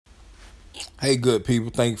Hey, good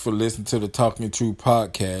people. Thank you for listening to the Talking True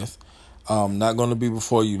podcast. Not going to be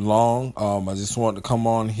before you long. I just wanted to come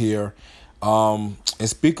on here and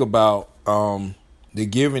speak about the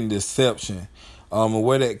giving deception and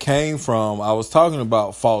where that came from. I was talking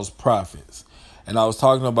about false prophets, and I was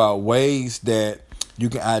talking about ways that you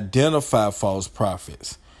can identify false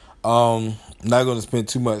prophets. Not going to spend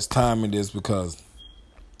too much time in this because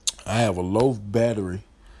I have a low battery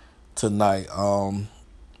tonight.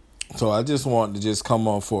 So I just wanted to just come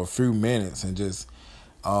on for a few minutes and just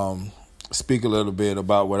speak a little bit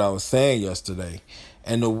about what I was saying yesterday,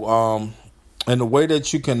 and the way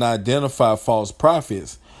that you can identify false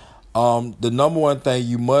prophets. The number one thing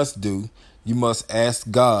you must do, you must ask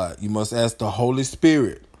God. You must ask the Holy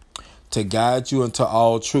Spirit to guide you into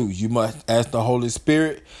all truth. You must ask the Holy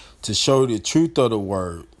Spirit to show you the truth of the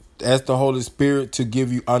word. Ask the Holy Spirit to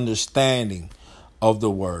give you understanding of the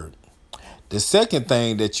word. The second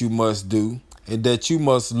thing that you must do is that you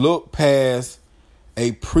must look past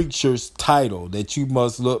a preacher's title, that you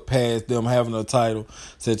must look past them having a title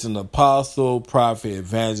such as an apostle, prophet,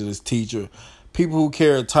 evangelist, teacher, people who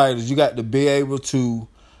carry titles. You got to be able to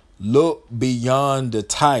look beyond the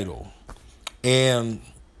title. And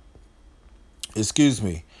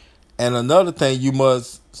and another thing you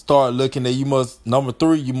must start looking at, number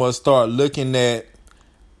three, you must start looking at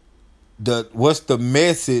what's the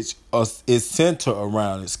message is centered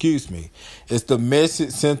around. It's the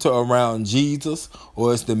message centered around Jesus,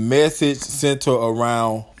 or it's the message centered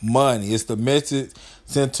around money. It's the message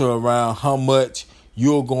centered around how much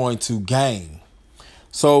you're going to gain.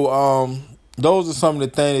 So those are some of the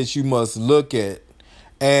things that you must look at.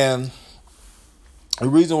 And the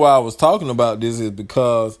reason why I was talking about this is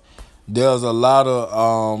because there's a lot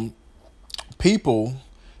of people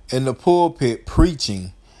in the pulpit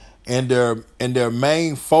preaching, and their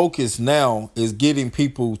main focus now is getting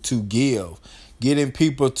people to give, getting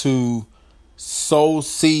people to sow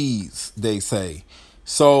seeds, they say.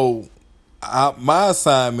 So my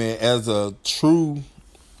assignment as a true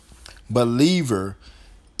believer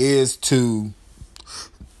is to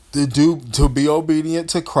be obedient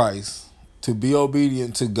to Christ, to be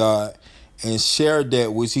obedient to God, and share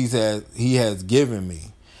that which He has given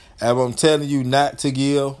me. If I'm telling you not to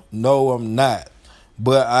give, no, I'm not.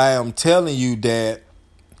 But I am telling you that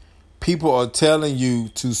people are telling you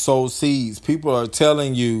to sow seeds. People are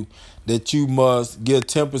telling you that you must give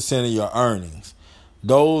 10% of your earnings.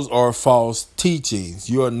 Those are false teachings.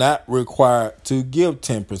 You are not required to give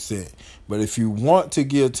 10%. But if you want to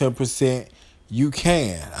give 10%, you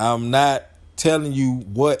can. I'm not telling you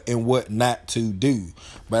what and what not to do.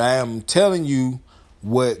 But I am telling you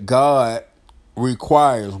what God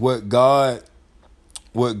requires, what God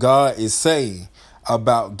is saying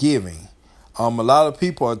about giving. A lot of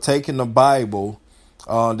people are taking the Bible,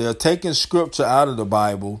 they're taking scripture out of the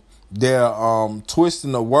Bible. They're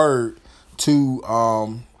twisting the word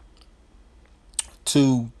to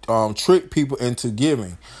trick people into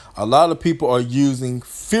giving. A lot of people are using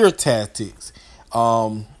fear tactics,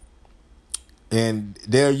 and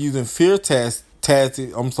they're using fear tactics.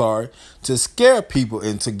 To scare people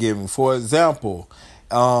into giving. For example,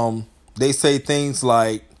 they say things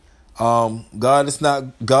like, God is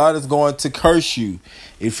going to curse you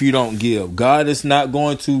if you don't give. God is not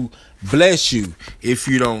going to bless you if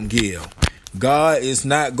you don't give. God is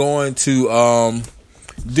not going to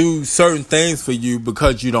do certain things for you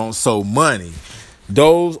because you don't sow money.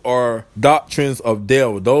 Those are doctrines of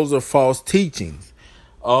devil. Those are false teachings.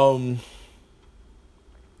 There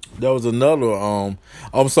was another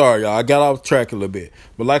I'm sorry, y'all. I got off track a little bit.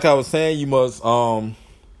 But like I was saying, you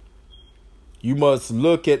must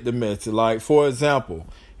look at the message. Like, for example,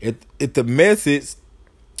 if the message,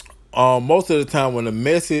 most of the time when the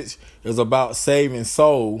message is about saving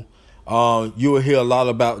soul, you will hear a lot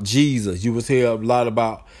about Jesus. You will hear a lot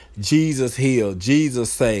about Jesus healed,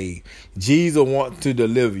 Jesus saved, Jesus wants to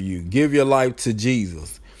deliver you. Give your life to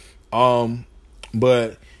Jesus.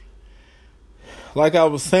 But like I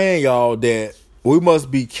was saying, y'all, that we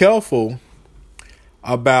must be careful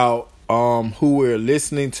about who we're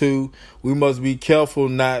listening to. We must be careful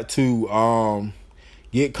not to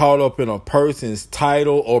get caught up in a person's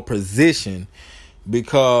title or position,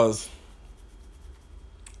 because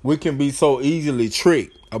we can be so easily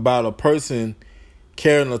tricked about a person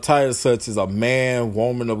carrying a title such as a man,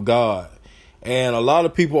 woman of God. And a lot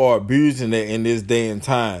of people are abusing that in this day and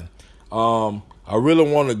time. I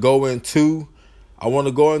really want to go into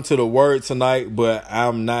the word tonight, but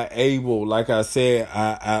I'm not able. Like I said,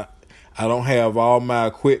 I don't have all my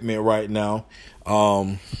equipment right now,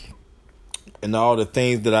 and all the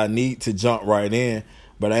things that I need to jump right in.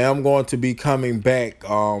 But I am going to be coming back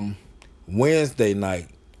Wednesday night.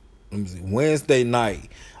 Wednesday night.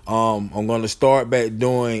 I'm gonna start back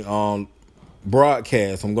doing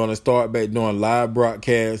broadcasts. I'm gonna start back doing live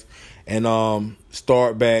broadcasts and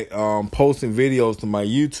start back posting videos to my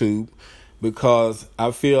YouTube, because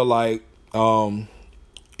I feel like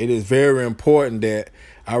it is very important that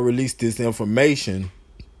I release this information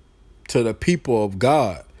to the people of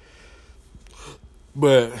God.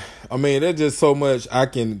 But I mean, there's just so much I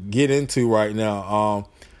can get into right now.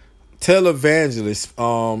 Televangelists,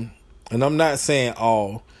 and I'm not saying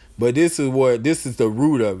all, but this is the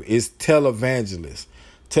root of it. It's televangelists.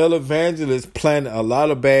 Televangelists planted a lot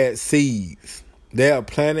of bad seeds. They have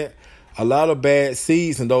planted a lot of bad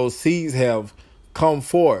seeds, and those seeds have come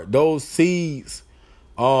forth. Those seeds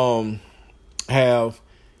have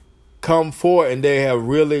come forth, and they have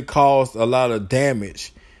really caused a lot of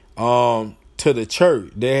damage to the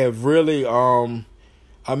church. They have really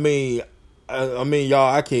I mean,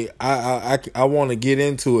 y'all, I want to get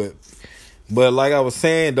into it, but like I was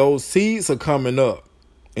saying, those seeds are coming up,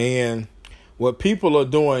 and what people are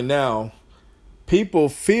doing now, people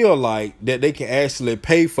feel like that they can actually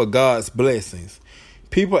pay for God's blessings.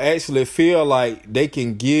 People actually feel like they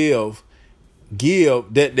can give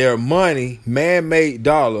that their money, man-made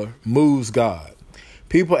dollar, moves God.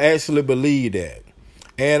 People actually believe that,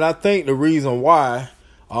 and I think the reason why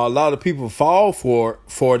a lot of people fall for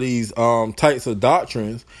these types of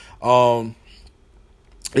doctrines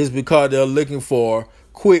is because they're looking for a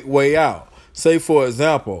quick way out. Say, for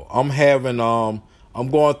example, I'm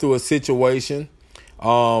going through a situation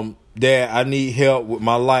that I need help with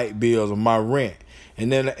my light bills or my rent.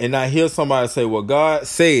 And I hear somebody say, well, God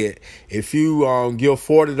said if you give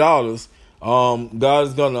 $40, God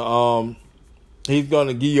is gonna He's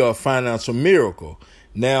gonna give you a financial miracle.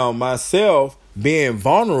 Now, myself being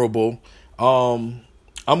vulnerable, I'm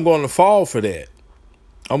going to fall for that.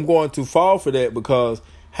 I'm going to fall for that because,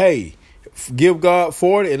 hey, give God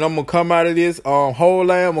 40 and I'm going to come out of this whole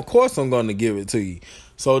lamb. Of course I'm going to give it to you.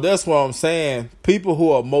 So that's what I'm saying. People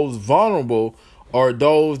who are most vulnerable are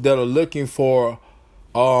those that are looking for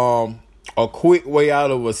a quick way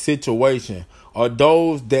out of a situation, or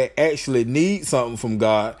those that actually need something from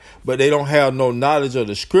God, but they don't have no knowledge of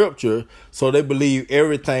the scripture, so they believe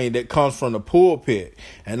everything that comes from the pulpit.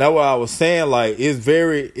 And that's what I was saying. Like, it's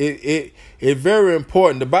very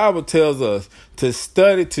important. The Bible tells us to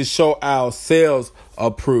study to show ourselves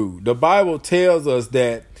approved. The Bible tells us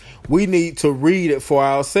that we need to read it for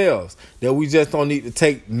ourselves, that we just don't need to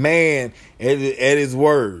take man at his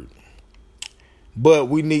word, but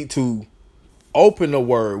we need to open the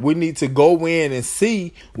word. We need to go in and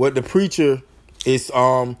see what the preacher is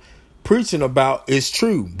preaching about is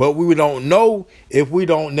true. But we don't know if we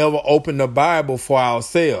don't never open the Bible for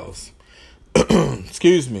ourselves.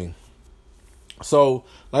 Excuse me. So,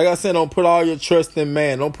 like I said, don't put all your trust in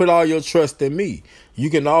man. Don't put all your trust in me. You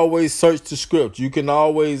can always search the script. You can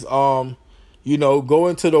always go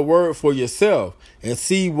into the word for yourself and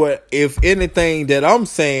see what, if anything that I'm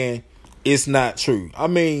saying is not true. I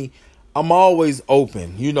mean, I'm always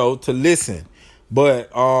open, to listen.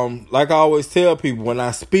 But like I always tell people, when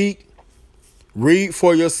I speak, read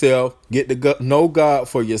for yourself, get to know God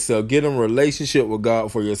for yourself, get in a relationship with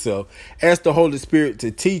God for yourself. Ask the Holy Spirit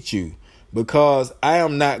to teach you, because I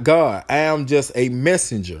am not God. I am just a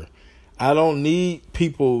messenger. I don't need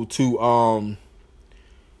people to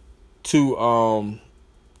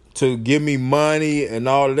give me money and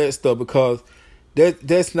all of that stuff, because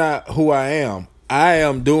that's not who I am. I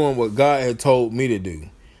am doing what God had told me to do.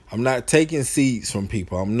 I'm not taking seeds from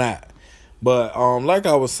people. I'm not. But like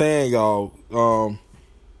I was saying, y'all,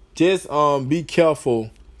 just be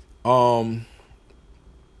careful.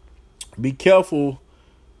 Be careful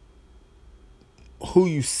who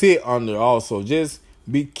you sit under. Also, just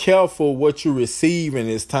be careful what you receive in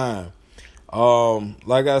this time.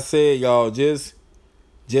 Like I said, y'all, just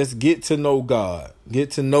get to know God.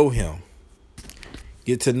 Get to know Him.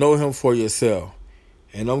 Get to know Him for yourself.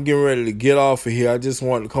 And I'm getting ready to get off of here. I just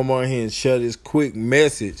wanted to come on here and share this quick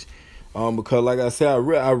message. Because like I said,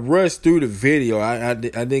 I rushed through the video. I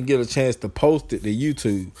didn't get a chance to post it to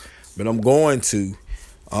YouTube, but I'm going to.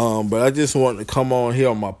 But I just wanted to come on here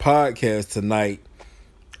on my podcast tonight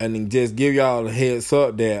and just give y'all a heads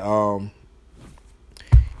up that,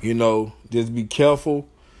 just be careful.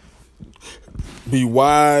 Be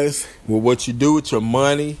wise with what you do with your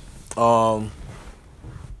money. Y'all,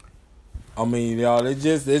 it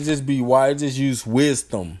just be wise. Just use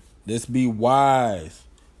wisdom. Just be wise.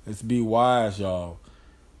 Let's be wise, y'all.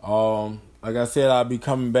 Like I said, I'll be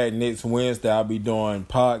coming back next Wednesday. I'll be doing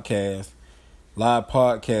live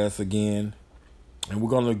podcasts again. And we're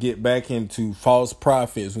going to get back into false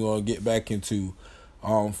prophets. We're going to get back into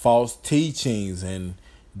false teachings and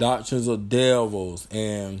doctrines of devils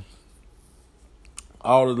and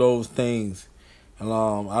all of those things. And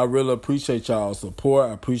I really appreciate y'all's support.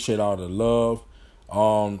 I appreciate all the love.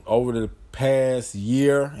 Over the past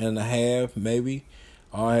year and a half, maybe,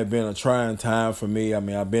 have been a trying time for me. I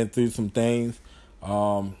mean, I've been through some things.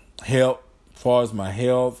 Help as far as my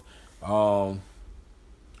health.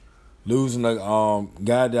 Losing a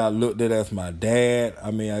guy that I looked at as my dad. I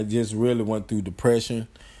mean, I just really went through depression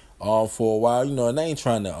for a while. And I ain't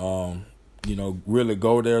trying to really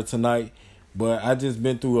go there tonight. But I just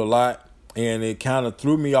been through a lot, and it kind of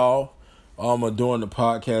threw me off doing the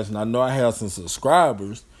podcast. And I know I have some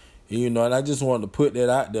subscribers, and I just wanted to put that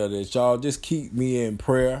out there that y'all just keep me in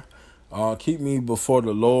prayer. Keep me before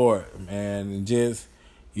the Lord, man, and just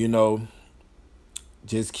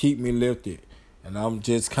keep me lifted. And I'm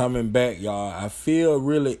just coming back, y'all. I feel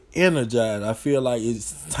really energized. I feel like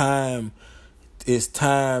it's time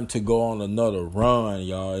to go on another run,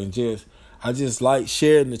 y'all. And I just like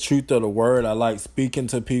sharing the truth of the word. I like speaking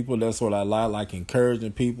to people. That's what I like. I like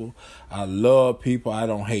encouraging people. I love people. I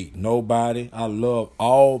don't hate nobody. I love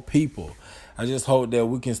all people. I just hope that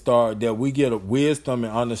we can that we get a wisdom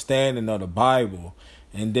and understanding of the Bible,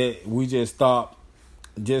 and that we just stop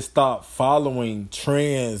following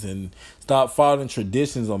trends and stop following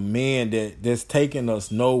traditions of men that's taking us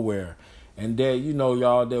nowhere. And that,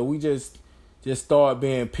 y'all, that we just start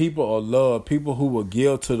being people of love, people who will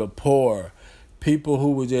give to the poor, people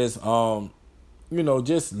who will just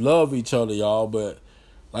just love each other, y'all. But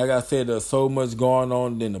like I said, there's so much going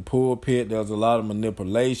on in the pulpit. There's a lot of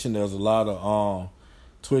manipulation. There's a lot of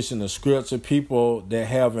twisting the scripture. People that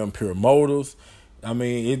have impure motives. I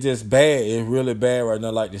mean, it's just bad. It's really bad right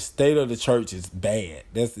now. Like, the state of the church is bad.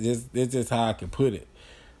 That's just how I can put it.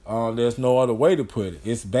 There's no other way to put it.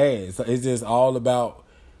 It's bad. It's just all about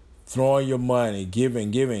throwing your money,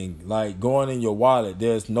 giving, like going in your wallet.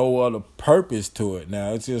 There's no other purpose to it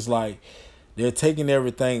now. It's just like they're taking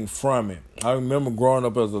everything from it. I remember growing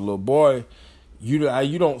up as a little boy. You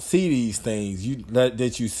don't see these things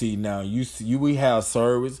that you see now. We have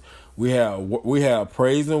service. We have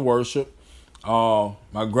praise and worship.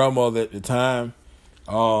 My grandmother at the time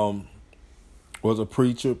was a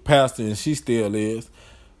preacher, pastor, and she still is.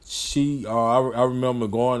 I remember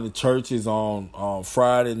going to churches on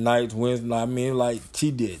Friday nights, Wednesday night. I mean, like,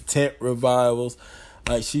 she did tent revivals.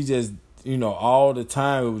 Like, she just, all the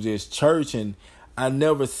time it was just church. And I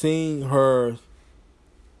never seen her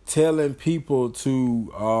telling people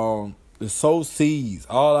to sow seeds.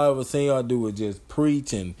 All I ever seen her do was just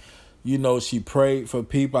preach, and she prayed for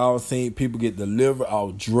people. I was seeing people get delivered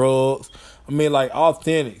off drugs. I mean, like,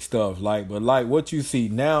 authentic stuff. Like, but like what you see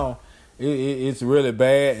now, it's really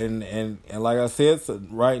bad. And like I said, so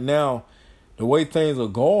right now, the way things are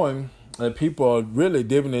going, that people are really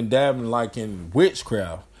dipping and dabbing like in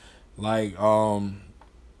witchcraft. Like, y'all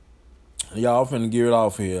finna get it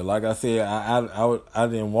off here. Like I said, I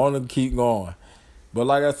didn't want to keep going, but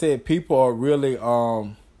like I said, people are really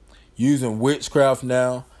using witchcraft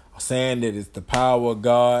now, saying that it's the power of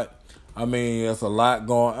God. I mean, there's a lot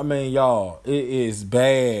going. I mean, y'all, it is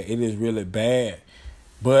bad. It is really bad.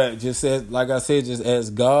 But just as, like I said, just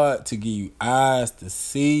ask God to give you eyes to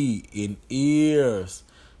see and ears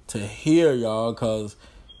to hear, y'all, because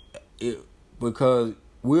a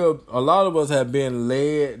lot of us have been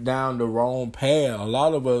led down the wrong path. A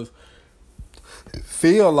lot of us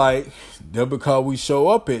feel like that because we show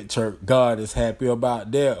up at church, God is happy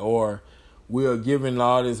about that, or we are giving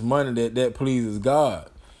all this money that pleases God.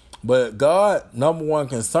 But God, number one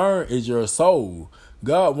concern is your soul.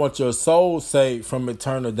 God wants your soul saved from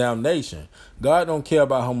eternal damnation. God don't care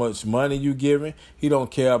about how much money you giving. He don't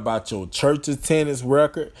care about your church attendance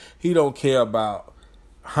record. He don't care about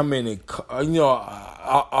how many,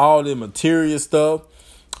 all the material stuff.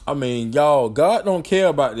 I mean, y'all, God don't care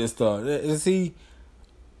about this stuff. See,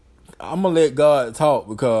 I'm going to let God talk,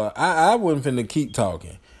 because I wasn't finna keep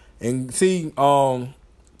talking. And see,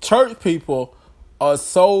 church people are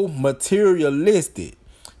so materialistic.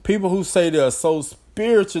 People who say they're so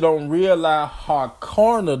spiritual don't realize how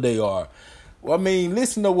carnal they are. Well, I mean,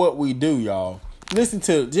 listen to what we do, y'all. Let's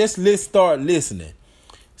start listening.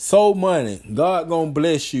 Sow money. God gonna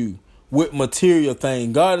bless you with material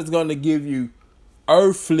things. God is gonna give you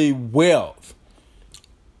earthly wealth.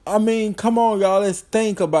 I mean, come on, y'all. Let's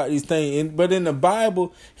think about these things. But in the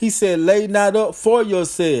Bible, he said, lay not up for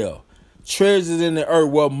yourself treasures in the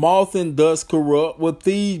earth, where moth and dust corrupt, where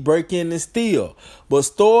thieves break in and steal. But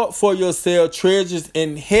store up for yourself treasures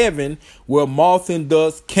in heaven, where moth and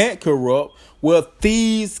dust can't corrupt, where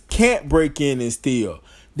thieves can't break in and steal.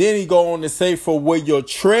 Then he go on to say, for where your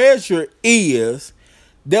treasure is,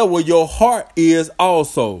 there where your heart is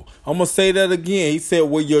also. I'm going to say that again. He said,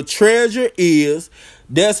 where your treasure is,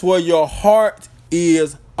 that's where your heart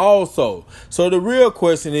is also. So the real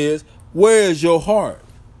question is, where is your heart?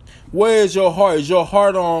 Where is your heart? Is your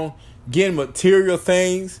heart on getting material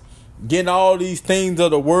things, getting all these things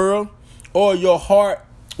of the world, or your heart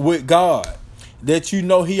with God, that you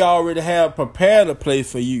know he already have prepared a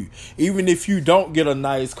place for you? Even if you don't get a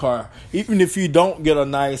nice car, even if you don't get a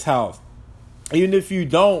nice house, even if you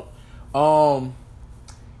don't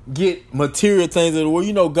get material things of the world,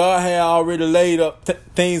 you know God had already laid up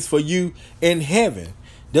things for you in heaven.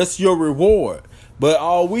 That's your reward. But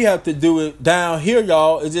all we have to do is down here,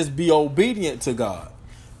 y'all, is just be obedient to God.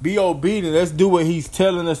 Be obedient. Let's do what he's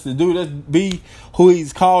telling us to do. Let's be who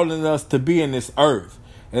he's calling us to be in this earth.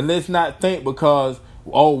 And let's not think because,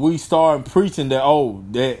 we start preaching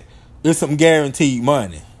that it's some guaranteed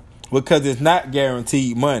money. Because it's not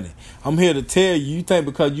guaranteed money. I'm here to tell you, you think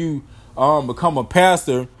because you become a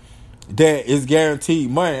pastor that it's guaranteed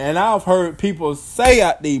money. And I've heard people say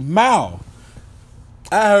out their mouth,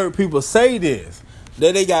 I heard people say this,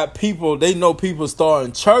 that they know people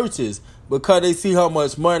starting churches because they see how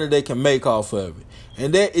much money they can make off of it.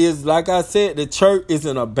 And that is, like I said, the church is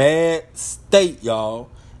in a bad state, y'all.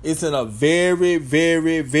 It's in a very,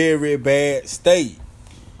 very, very bad state.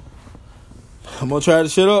 I'm going to try to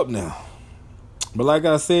shut up now. But like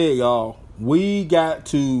I said, y'all, we got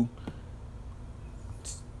to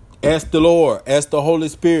ask the Lord, ask the Holy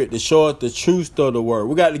Spirit to show us the truth of the word.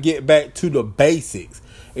 We got to get back to the basics.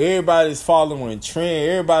 Everybody's following trend.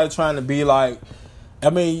 Everybody trying to be like,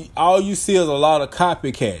 all you see is a lot of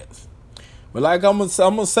copycats. But like I'm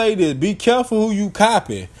gonna say this, be careful who you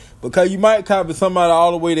copy, because you might copy somebody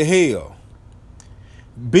all the way to hell.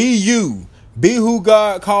 Be you. Be who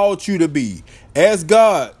God called you to be. Ask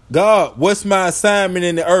God, what's my assignment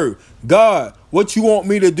in the earth? God, what you want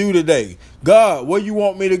me to do today? God, where you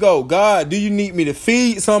want me to go? God, do you need me to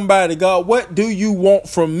feed somebody? God, what do you want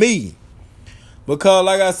from me? Because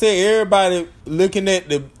like I said, everybody looking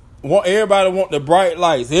at everybody want the bright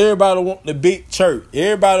lights. Everybody want the big church.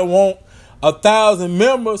 Everybody want 1,000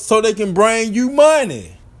 members so they can bring you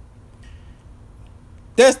money.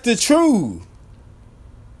 That's the truth.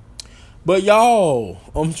 But y'all,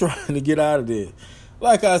 I'm trying to get out of this.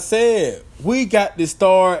 Like I said, we got to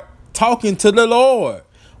start talking to the Lord.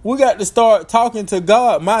 We got to start talking to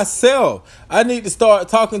God. Myself, I need to start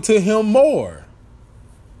talking to him more.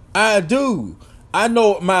 I do. I know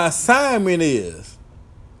what my assignment is.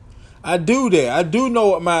 I do that. I do know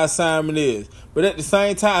what my assignment is. But at the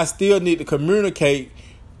same time, I still need to communicate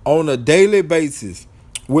on a daily basis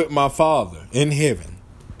with my Father in heaven.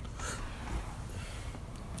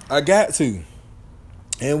 I got to.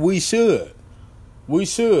 And we should. We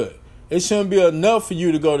should. It shouldn't be enough for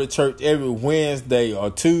you to go to church every Wednesday or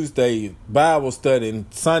Tuesday, Bible study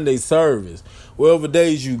and Sunday service, wherever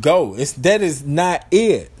days you go. That is not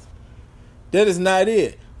it. That is not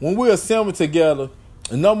it. When we assemble together,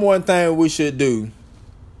 the number one thing we should do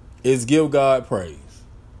is give God praise.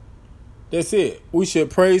 That's it. We should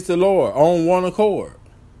praise the Lord on one accord.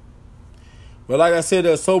 But like I said,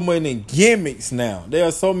 there's so many gimmicks now. There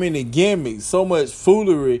are so many gimmicks, so much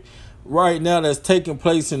foolery right now that's taking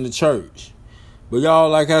place in the church. But y'all,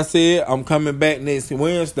 like I said, I'm coming back next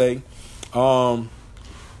Wednesday. Like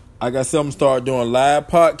I said, I'm gonna start doing live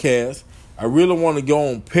podcasts. I really want to go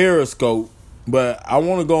on Periscope, but I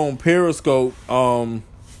want to go on Periscope.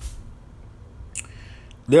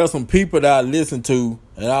 There are some people that I listen to,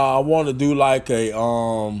 and I want to do like an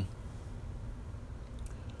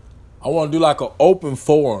open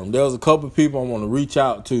forum. There's a couple of people I want to reach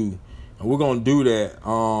out to, and we're gonna do that.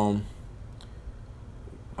 I'm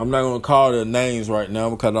not gonna call their names right now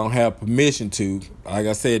because I don't have permission to. Like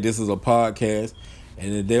I said, this is a podcast,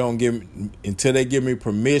 and if they don't until they give me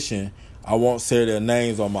permission, I won't say their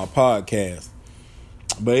names on my podcast.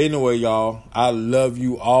 But anyway, y'all, I love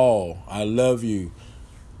you all. I love you.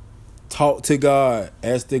 Talk to God.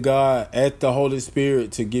 Ask the Holy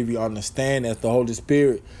Spirit to give you understanding. Ask the Holy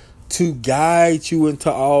Spirit to guide you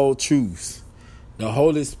into all truths. The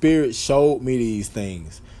Holy Spirit showed me these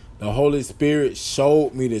things. The Holy Spirit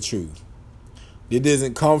showed me the truth. It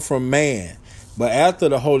doesn't come from man. But after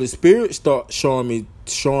the Holy Spirit started showing me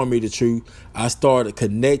the truth, I started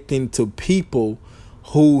connecting to people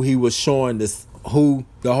who he was showing this, who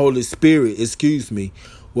the Holy Spirit,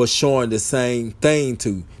 was showing the same thing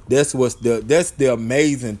to. That's the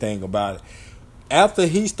amazing thing about it. After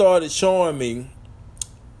he started showing me,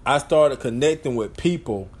 I started connecting with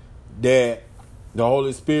people that the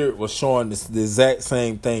Holy Spirit was showing the exact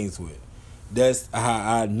same things with. That's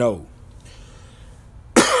how I know.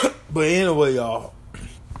 But anyway, y'all,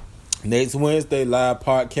 next Wednesday live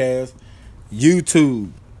podcast,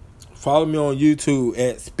 YouTube. Follow me on YouTube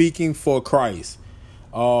at Speaking for Christ.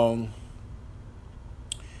 I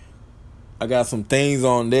got some things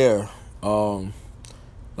on there.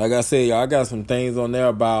 Like I said, y'all, I got some things on there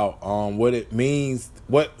about what it means.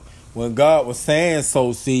 When God was saying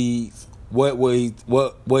sow seeds, what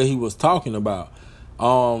he was talking about.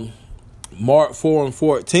 Mark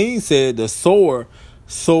 4:14 said, "The sower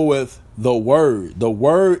soweth the word. The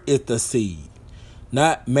word is the seed,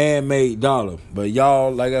 not man-made dollar." But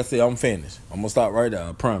y'all, like I said, I'm finished. I'm gonna stop right there.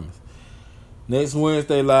 I promise. Next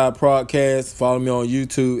Wednesday live podcast. Follow me on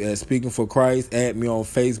YouTube at Speaking for Christ. Add me on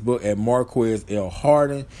Facebook at Marquez L.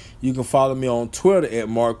 Harden. You can follow me on Twitter at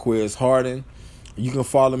Marquez Harden. You can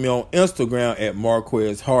follow me on Instagram at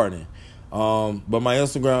Marquez Harden. But my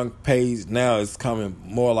Instagram page now is coming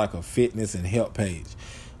more like a fitness and health page.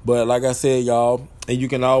 But like I said, y'all, and you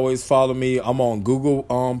can always follow me. I'm on Google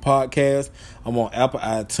Podcast. I'm on Apple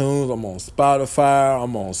iTunes. I'm on Spotify.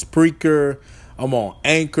 I'm on Spreaker. I'm on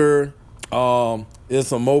Anchor. There's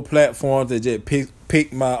some more platforms that just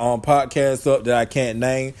pick my podcast up that I can't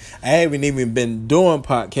name. I haven't even been doing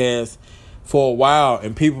podcasts for a while,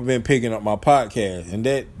 and people been picking up my podcast, and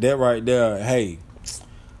that right there, hey,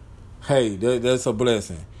 that's a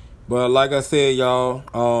blessing. But like I said,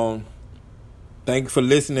 y'all, thank you for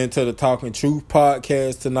listening to the Talking Truth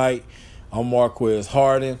podcast tonight. I'm Marquez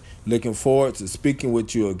Harden. Looking forward to speaking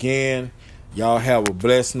with you again. Y'all have a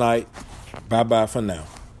blessed night. Bye-bye for now.